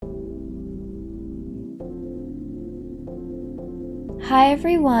Hi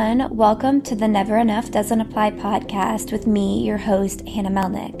everyone, welcome to the Never Enough Doesn't Apply podcast with me, your host, Hannah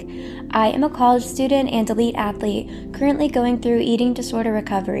Melnick. I am a college student and elite athlete currently going through eating disorder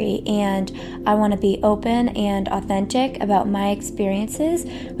recovery, and I want to be open and authentic about my experiences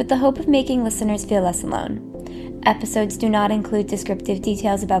with the hope of making listeners feel less alone. Episodes do not include descriptive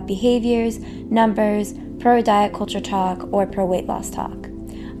details about behaviors, numbers, pro-diet culture talk, or pro-weight loss talk.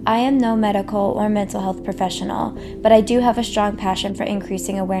 I am no medical or mental health professional, but I do have a strong passion for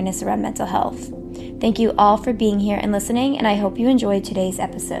increasing awareness around mental health. Thank you all for being here and listening, and I hope you enjoyed today's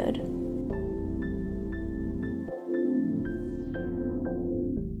episode.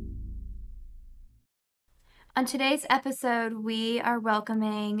 On today's episode, we are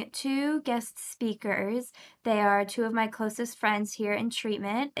welcoming two guest speakers. They are two of my closest friends here in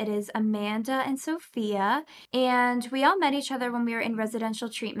treatment. It is Amanda and Sophia, and we all met each other when we were in residential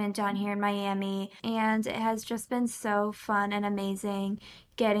treatment down here in Miami, and it has just been so fun and amazing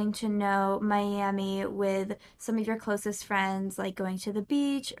getting to know Miami with some of your closest friends, like going to the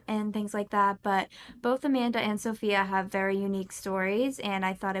beach and things like that. But both Amanda and Sophia have very unique stories, and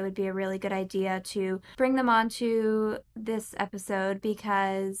I thought it would be a really good idea to bring them onto this episode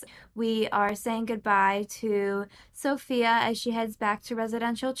because we are saying goodbye to Sophia as she heads back to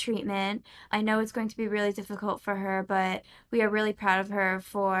residential treatment. I know it's going to be really difficult for her, but we are really proud of her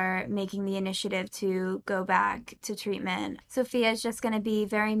for making the initiative to go back to treatment. Sophia is just going to be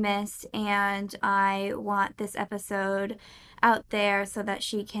very missed, and I want this episode out there so that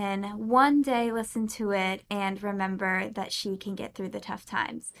she can one day listen to it and remember that she can get through the tough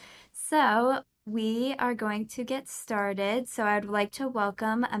times. So we are going to get started. So I'd like to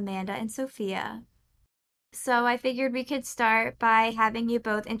welcome Amanda and Sophia. So I figured we could start by having you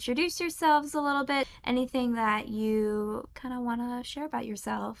both introduce yourselves a little bit. Anything that you kind of want to share about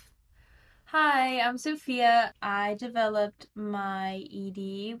yourself. Hi, I'm Sophia. I developed my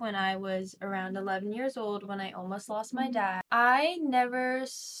ED when I was around 11 years old when I almost lost my dad. I never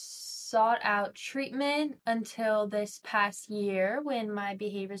sought out treatment until this past year when my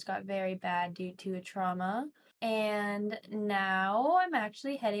behaviors got very bad due to a trauma. And now I'm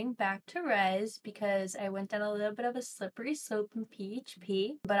actually heading back to res because I went down a little bit of a slippery slope in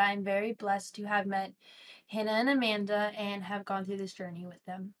PHP. But I'm very blessed to have met Hannah and Amanda and have gone through this journey with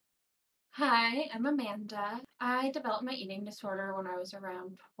them. Hi, I'm Amanda. I developed my eating disorder when I was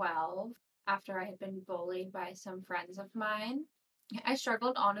around 12 after I had been bullied by some friends of mine. I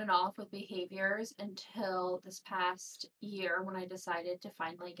struggled on and off with behaviors until this past year when I decided to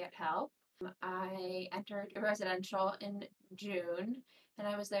finally get help. I entered residential in June and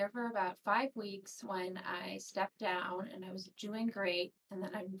I was there for about 5 weeks when I stepped down and I was doing great. And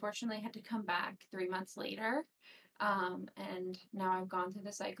then I unfortunately had to come back 3 months later. And now I've gone through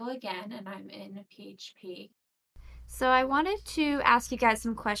the cycle again and I'm in PHP. So I wanted to ask you guys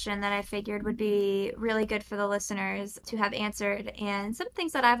some questions that I figured would be really good for the listeners to have answered, and some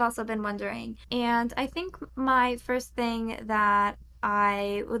things that I've also been wondering. And I think my first thing that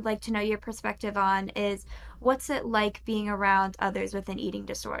I would like to know your perspective on is what's it like being around others with an eating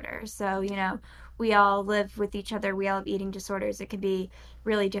disorder? So, we all live with each other, we all have eating disorders. It can be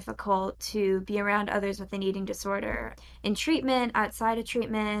really difficult to be around others with an eating disorder in treatment, outside of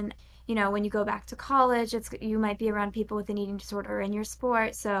treatment. When you go back to college, you might be around people with an eating disorder in your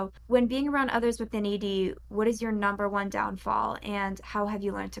sport. So when being around others with an ED, what is your number one downfall and how have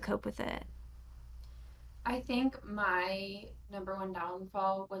you learned to cope with it? I think my number one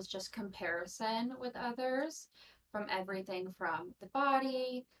downfall was just comparison with others, from everything from the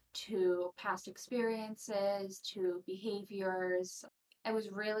body to past experiences to behaviors. It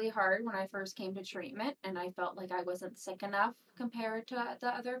was really hard when I first came to treatment and I felt like I wasn't sick enough compared to the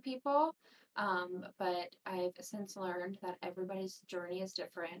other people. But I've since learned that everybody's journey is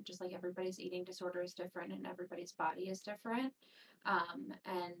different, just like everybody's eating disorder is different and everybody's body is different.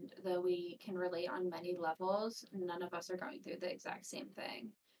 And though we can relate on many levels, none of us are going through the exact same thing.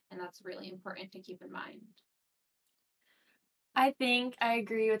 And that's really important to keep in mind. I think I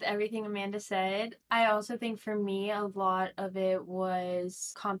agree with everything Amanda said. I also think for me, a lot of it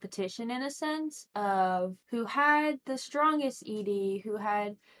was competition in a sense of who had the strongest ED, who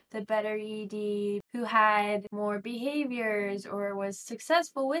had the better ED, who had more behaviors or was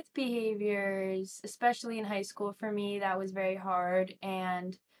successful with behaviors. Especially in high school, for me, that was very hard.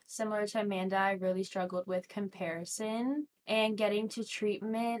 And similar to Amanda, I really struggled with comparison. And getting to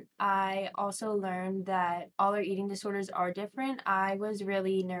treatment, I also learned that all our eating disorders are different. I was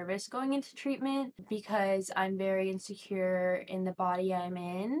really nervous going into treatment because I'm very insecure in the body I'm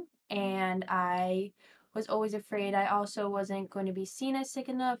in. And I was always afraid I also wasn't going to be seen as sick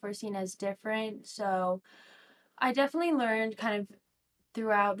enough or seen as different. So I definitely learned kind of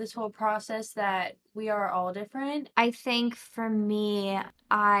throughout this whole process that we are all different? I think for me,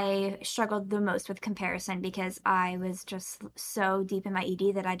 I struggled the most with comparison because I was just so deep in my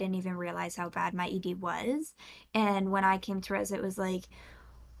ED that I didn't even realize how bad my ED was. And when I came to res, it was like,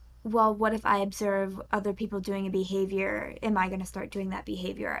 well, what if I observe other people doing a behavior? Am I going to start doing that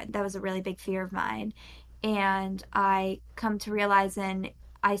behavior? That was a really big fear of mine. And I come to realize, and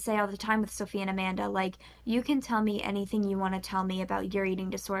I say all the time with Sophia and Amanda, like, you can tell me anything you want to tell me about your eating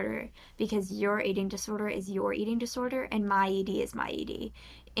disorder because your eating disorder is your eating disorder and my ED is my ED.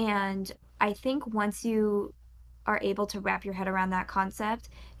 And I think once you are able to wrap your head around that concept,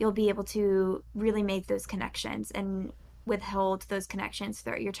 you'll be able to really make those connections and withhold those connections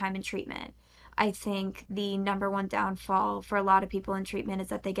throughout your time in treatment. I think the number one downfall for a lot of people in treatment is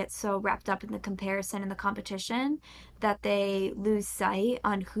that they get so wrapped up in the comparison and the competition that they lose sight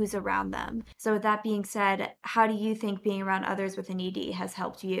on who's around them. So, with that being said, how do you think being around others with an ED has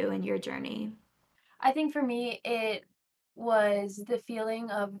helped you in your journey? I think for me, it was the feeling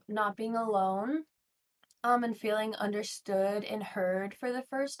of not being alone, and feeling understood and heard for the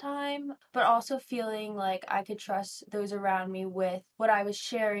first time, but also feeling like I could trust those around me with what I was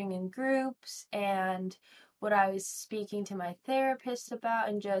sharing in groups and what I was speaking to my therapist about,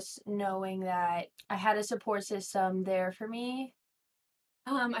 and just knowing that I had a support system there for me.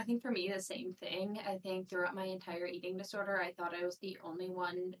 I think for me, the same thing. I think throughout my entire eating disorder, I thought I was the only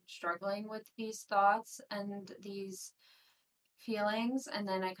one struggling with these thoughts and these feelings. And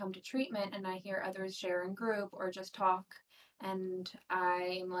then I come to treatment and I hear others share in group or just talk. And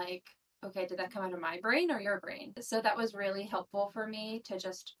I'm like, okay, did that come out of my brain or your brain? So that was really helpful for me to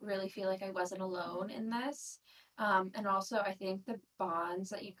just really feel like I wasn't alone in this. And also, I think the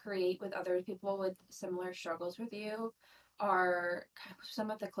bonds that you create with other people with similar struggles with you are some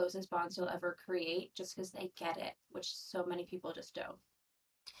of the closest bonds you'll ever create just because they get it, which so many people just don't.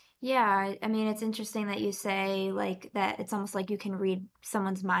 Yeah, I mean, it's interesting that you say like that it's almost like you can read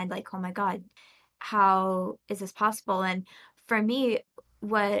someone's mind, like, oh my God, how is this possible? And for me,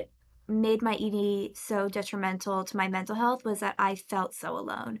 what made my ED so detrimental to my mental health was that I felt so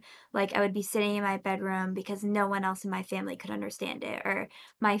alone. Like I would be sitting in my bedroom because no one else in my family could understand it, or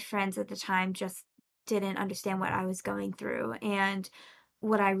my friends at the time just didn't understand what I was going through. And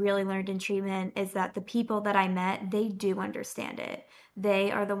what I really learned in treatment is that the people that I met, they do understand it.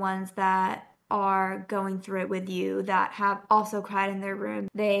 They are the ones that are going through it with you, that have also cried in their room.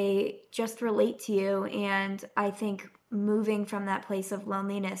 They just relate to you. And I think moving from that place of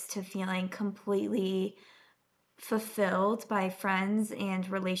loneliness to feeling completely fulfilled by friends and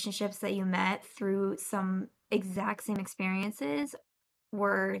relationships that you met through some exact same experiences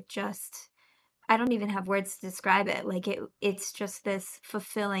were just, I don't even have words to describe it. Like it's just this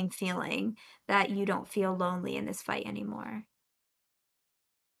fulfilling feeling that you don't feel lonely in this fight anymore.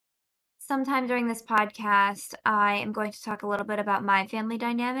 Sometime during this podcast, I am going to talk a little bit about my family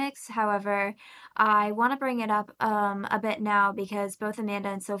dynamics. However, I want to bring it up a bit now because both Amanda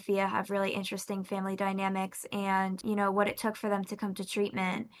and Sophia have really interesting family dynamics and, what it took for them to come to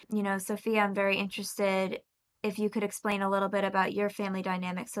treatment. Sophia, I'm very interested if you could explain a little bit about your family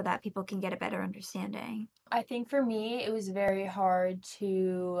dynamics so that people can get a better understanding. I think for me, it was very hard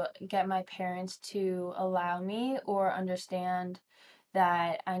to get my parents to allow me or understand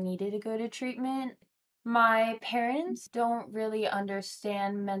that I needed to go to treatment. My parents don't really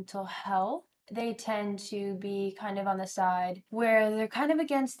understand mental health. They tend to be kind of on the side where they're kind of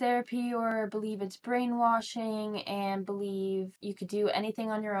against therapy or believe it's brainwashing and believe you could do anything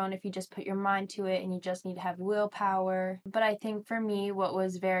on your own if you just put your mind to it and you just need to have willpower. But I think for me, what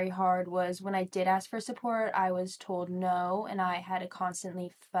was very hard was when I did ask for support, I was told no, and I had to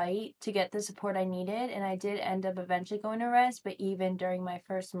constantly fight to get the support I needed. And I did end up eventually going to res, but even during my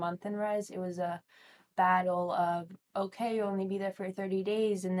first month in res, it was a battle of, okay, you'll only be there for 30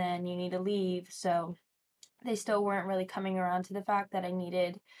 days and then you need to leave. So they still weren't really coming around to the fact that I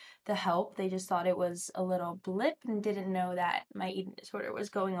needed the help. They just thought it was a little blip and didn't know that my eating disorder was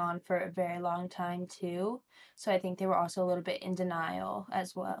going on for a very long time too. So I think they were also a little bit in denial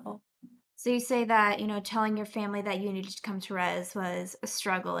as well. So you say that, telling your family that you needed to come to res was a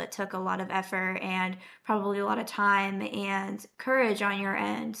struggle. It took a lot of effort and probably a lot of time and courage on your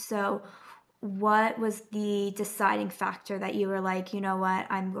end. So what was the deciding factor that you were like, you know what,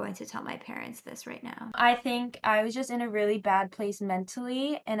 I'm going to tell my parents this right now? I think I was just in a really bad place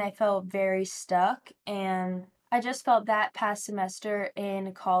mentally and I felt very stuck. And I just felt that past semester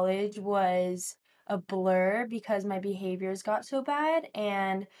in college was a blur because my behaviors got so bad.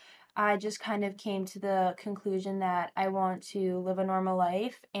 And I just kind of came to the conclusion that I want to live a normal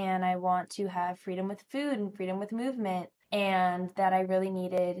life and I want to have freedom with food and freedom with movement. and that I really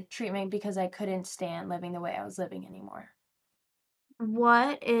needed treatment because I couldn't stand living the way I was living anymore.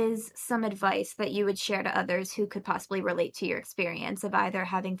 What is some advice that you would share to others who could possibly relate to your experience of either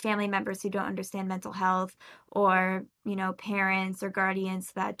having family members who don't understand mental health or, parents or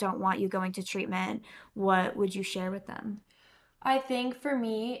guardians that don't want you going to treatment? What would you share with them? I think for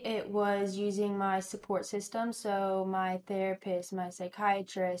me, it was using my support system, so my therapist, my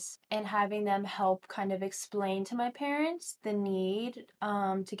psychiatrist, and having them help kind of explain to my parents the need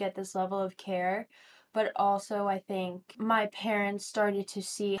to get this level of care. But also, I think my parents started to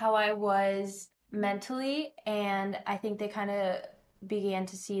see how I was mentally, and I think they kind of began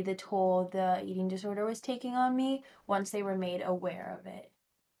to see the toll the eating disorder was taking on me once they were made aware of it.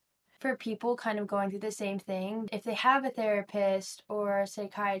 For people kind of going through the same thing, if they have a therapist or a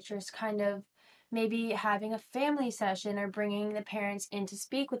psychiatrist, kind of maybe having a family session or bringing the parents in to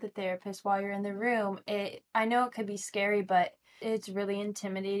speak with the therapist while you're in the room, I know it could be scary, but it's really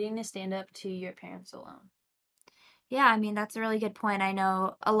intimidating to stand up to your parents alone. Yeah, I mean, that's a really good point. I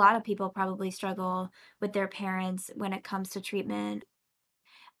know a lot of people probably struggle with their parents when it comes to treatment.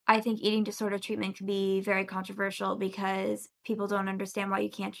 I think eating disorder treatment can be very controversial because people don't understand why you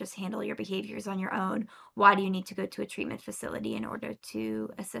can't just handle your behaviors on your own. Why do you need to go to a treatment facility in order to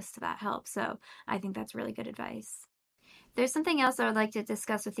assist that help? So I think that's really good advice. There's something else I would like to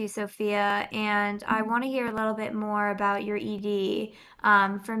discuss with you, Sophia, and I want to hear a little bit more about your ED.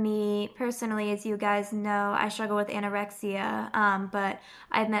 For me personally, as you guys know, I struggle with anorexia, but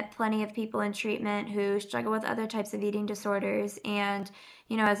I've met plenty of people in treatment who struggle with other types of eating disorders. And,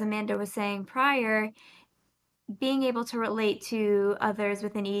 as Amanda was saying prior, being able to relate to others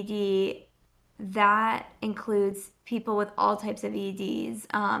with an ED, that includes people with all types of EDs.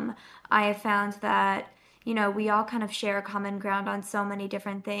 I have found that, we all kind of share a common ground on so many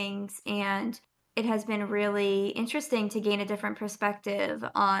different things. And it has been really interesting to gain a different perspective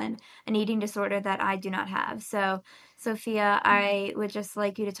on an eating disorder that I do not have. So, Sophia, I would just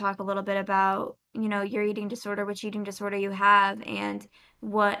like you to talk a little bit about, your eating disorder, which eating disorder you have, and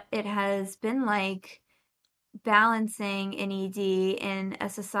what it has been like balancing an ED in a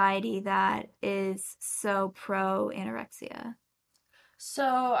society that is so pro anorexia. So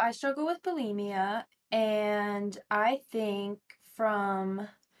I struggle with bulimia, and I think from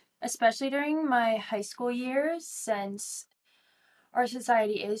especially during my high school years, since our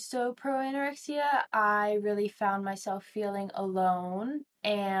society is so pro anorexia, I really found myself feeling alone.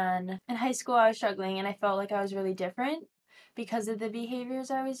 And in high school, I was struggling and I felt like I was really different because of the behaviors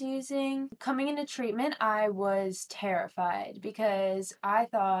I was using. Coming into treatment, I was terrified because I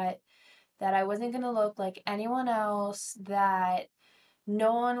thought that I wasn't going to look like anyone else, that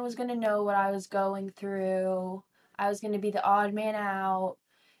no one was going to know what I was going through. I was going to be the odd man out,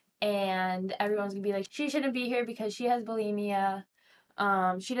 and everyone's going to be like, she shouldn't be here because she has bulimia.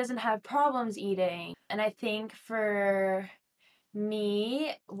 She doesn't have problems eating. And I think for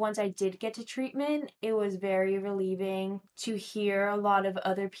me, once I did get to treatment, it was very relieving to hear a lot of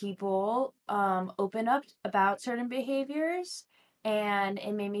other people open up about certain behaviors. And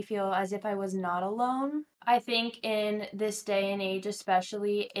it made me feel as if I was not alone. I think in this day and age,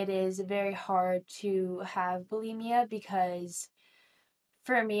 especially, it is very hard to have bulimia because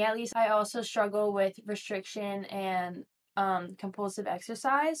for me at least, I also struggle with restriction and compulsive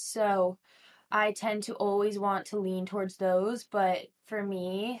exercise. So I tend to always want to lean towards those. But for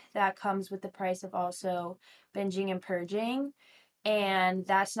me, that comes with the price of also binging and purging. And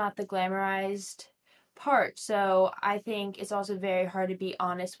that's not the glamorized part. So I think it's also very hard to be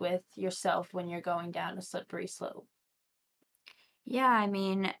honest with yourself when you're going down a slippery slope. Yeah, I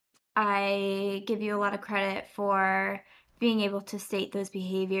mean, I give you a lot of credit for being able to state those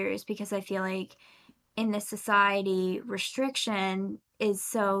behaviors because I feel like in this society, restriction is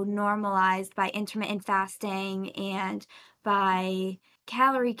so normalized by intermittent fasting and by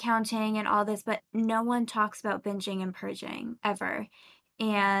calorie counting and all this, but no one talks about binging and purging ever.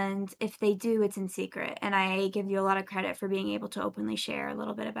 And if they do, it's in secret. And I give you a lot of credit for being able to openly share a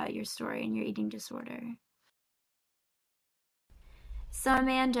little bit about your story and your eating disorder. So,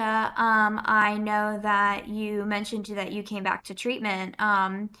 Amanda, I know that you mentioned that you came back to treatment,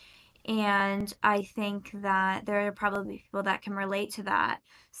 and I think that there are probably people that can relate to that.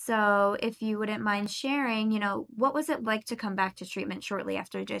 So, if you wouldn't mind sharing, what was it like to come back to treatment shortly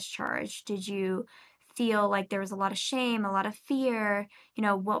after discharge? Did you feel like there was a lot of shame, a lot of fear?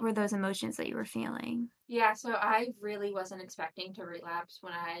 What were those emotions that you were feeling? Yeah, so I really wasn't expecting to relapse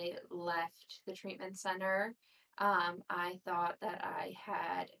when I left the treatment center. I thought that I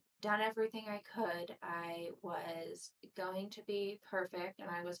had done everything I could. I was going to be perfect and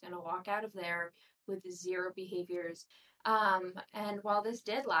I was going to walk out of there with zero behaviors. And while this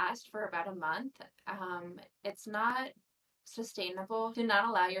did last for about a month, it's not sustainable. Do not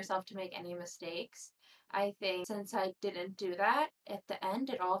allow yourself to make any mistakes. I think since I didn't do that, at the end,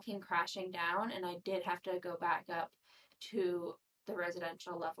 it all came crashing down, and I did have to go back up to the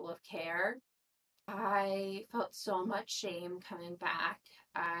residential level of care. I felt so much shame coming back.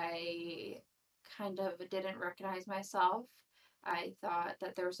 I kind of didn't recognize myself. I thought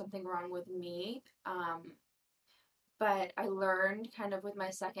that there was something wrong with me. But I learned kind of with my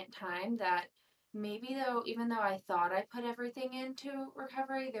second time that maybe though, even though I thought I put everything into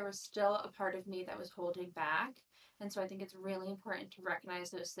recovery, there was still a part of me that was holding back. And so I think it's really important to recognize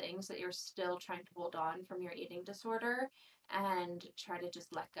those things that you're still trying to hold on from your eating disorder and try to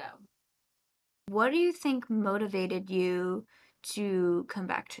just let go. What do you think motivated you to come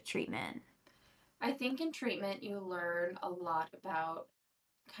back to treatment? I think in treatment, you learn a lot about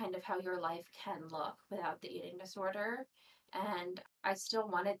kind of how your life can look without the eating disorder. And I still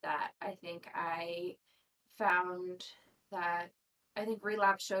wanted that. I think I found that I think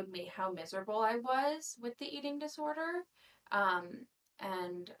relapse showed me how miserable I was with the eating disorder. Um,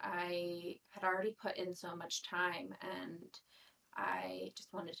 and I had already put in so much time and I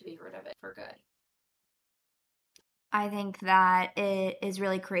just wanted to be rid of it for good. I think that it is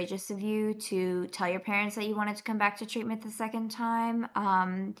really courageous of you to tell your parents that you wanted to come back to treatment the second time.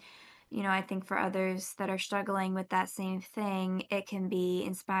 I think for others that are struggling with that same thing, it can be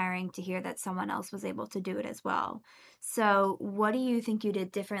inspiring to hear that someone else was able to do it as well. So, what do you think you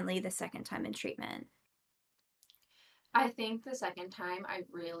did differently the second time in treatment? I think the second time I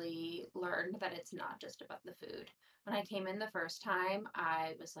really learned that it's not just about the food. When I came in the first time,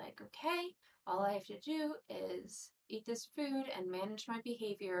 I was like, okay, all I have to do is eat this food and manage my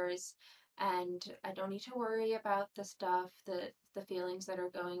behaviors, and I don't need to worry about the stuff, the feelings that are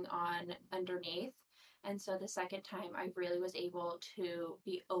going on underneath. And so the second time, I really was able to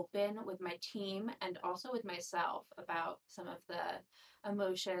be open with my team and also with myself about some of the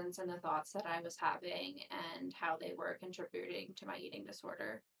emotions and the thoughts that I was having and how they were contributing to my eating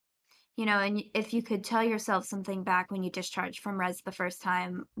disorder. And if you could tell yourself something back when you discharged from res the first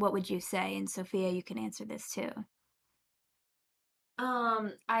time, what would you say? And Sophia, you can answer this too.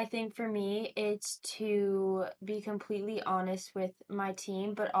 I think for me, it's to be completely honest with my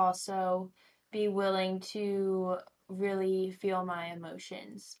team, but also be willing to really feel my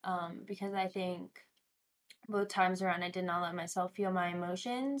emotions. Because I think both times around, I did not let myself feel my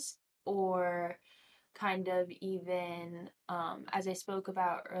emotions or kind of even, as I spoke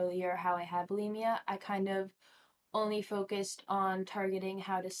about earlier, how I had bulimia, I kind of only focused on targeting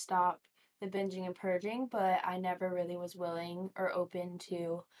how to stop the binging and purging, but I never really was willing or open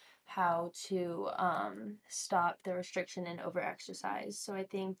to how to stop the restriction and overexercise. So I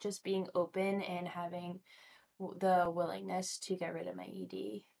think just being open and having the willingness to get rid of my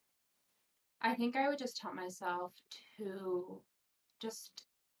ED. I think I would just tell myself to just,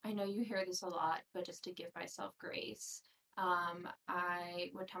 I know you hear this a lot, but just to give myself grace.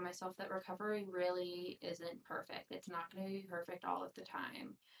 I would tell myself that recovery really isn't perfect. It's not going to be perfect all of the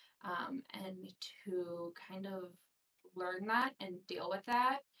time. And to kind of learn that and deal with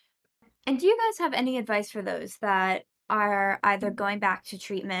that. And do you guys have any advice for those that are either going back to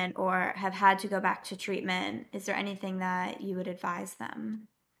treatment or have had to go back to treatment? Is there anything that you would advise them?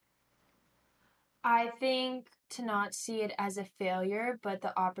 I think to not see it as a failure, but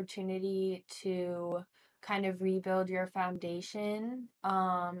the opportunity to kind of rebuild your foundation,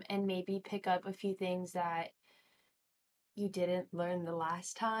 and maybe pick up a few things that you didn't learn the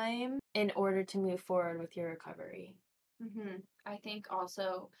last time in order to move forward with your recovery. I think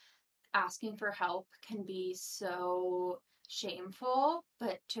also asking for help can be so shameful,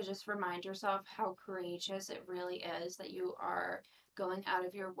 but to just remind yourself how courageous it really is that you are going out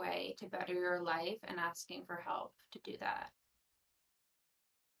of your way to better your life and asking for help to do that.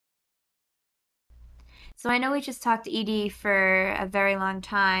 So I know we just talked ED for a very long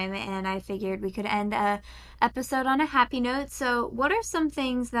time, and I figured we could end a episode on a happy note. So, what are some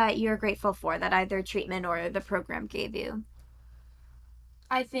things that you're grateful for that either treatment or the program gave you?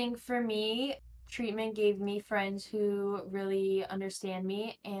 I think for me, treatment gave me friends who really understand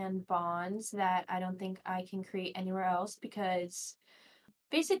me and bonds that I don't think I can create anywhere else because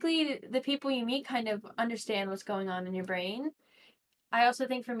basically the people you meet kind of understand what's going on in your brain. I also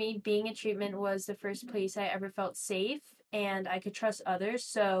think for me, being in treatment was the first place I ever felt safe and I could trust others.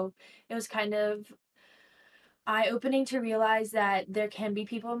 So it was kind of eye-opening to realize that there can be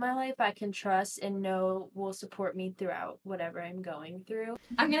people in my life I can trust and know will support me throughout whatever I'm going through.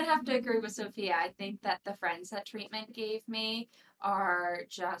 I'm gonna have to agree with Sophia. I think that the friends that treatment gave me are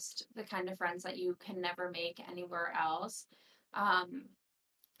just the kind of friends that you can never make anywhere else. Um,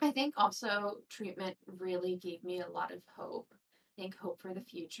 I think also treatment really gave me a lot of hope. I think hope for the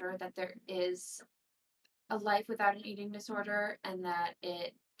future, that there is a life without an eating disorder and that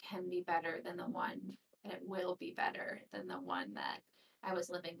it can be better than the one, and it will be better than the one that I was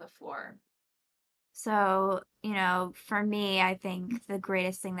living before. So, you know, for me, I think the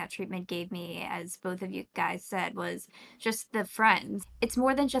greatest thing that treatment gave me, as both of you guys said, was just the friends. It's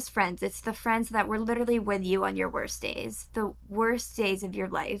more than just friends, it's the friends that were literally with you on your worst days. The worst days of your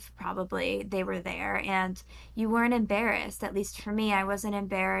life, probably, they were there, and you weren't embarrassed. At least for me, I wasn't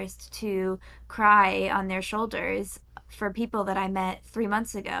embarrassed to cry on their shoulders for people that I met 3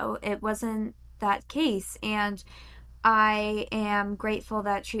 months ago. It wasn't that case. And I am grateful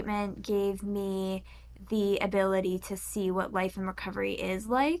that treatment gave me the ability to see what life in recovery is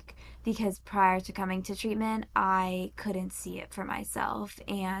like, because prior to coming to treatment, I couldn't see it for myself.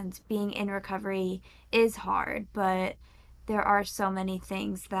 And being in recovery is hard, but there are so many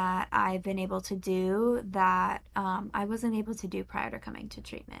things that I've been able to do that I wasn't able to do prior to coming to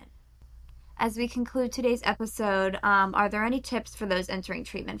treatment. As we conclude today's episode, are there any tips for those entering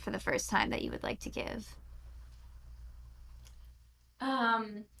treatment for the first time that you would like to give?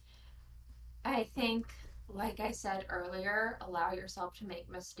 Um, I think, like I said earlier, allow yourself to make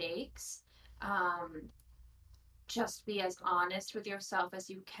mistakes. Um, just be as honest with yourself as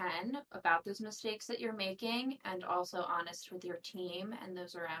you can about those mistakes that you're making, and also honest with your team and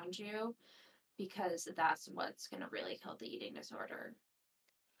those around you, because that's what's going to really kill the eating disorder.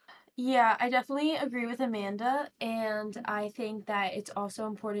 Yeah, I definitely agree with Amanda, and I think that it's also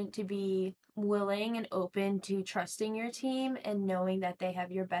important to be willing and open to trusting your team and knowing that they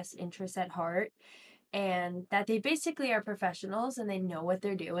have your best interests at heart and that they basically are professionals and they know what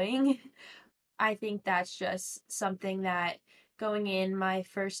they're doing. I think that's just something that going in my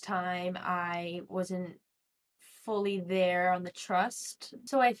first time, I wasn't fully there on the trust.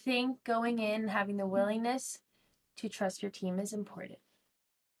 So I think going in, having the willingness to trust your team is important.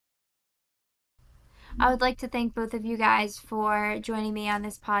 I would like to thank both of you guys for joining me on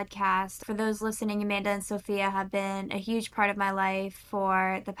this podcast. For those listening, Amanda and Sophia have been a huge part of my life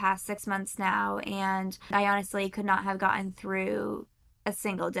for the past 6 months now, and I honestly could not have gotten through a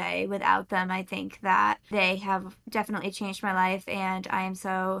single day without them. I think that they have definitely changed my life, and I am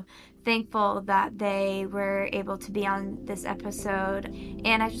so thankful that they were able to be on this episode.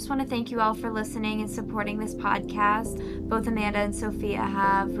 And I just want to thank you all for listening and supporting this podcast. Both Amanda and Sophia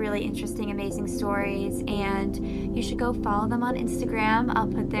have really interesting, amazing stories, and you should go follow them on Instagram. I'll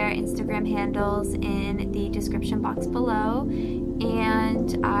put their Instagram handles in the description box below,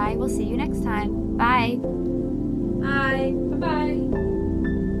 and I will see you next time. Bye. Bye. Bye-bye.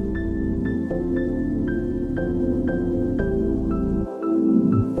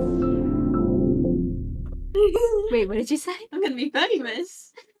 Wait, what did you say? I'm gonna be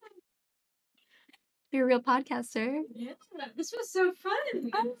famous. You're a real podcaster. Yeah, this was so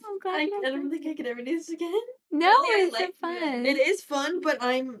fun. Oh, I'm glad. I don't think I could ever do this again. No, Really, it's so fun. It is fun, but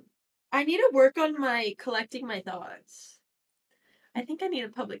I need to work on my collecting my thoughts. I think I need a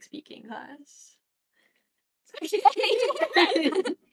public speaking class.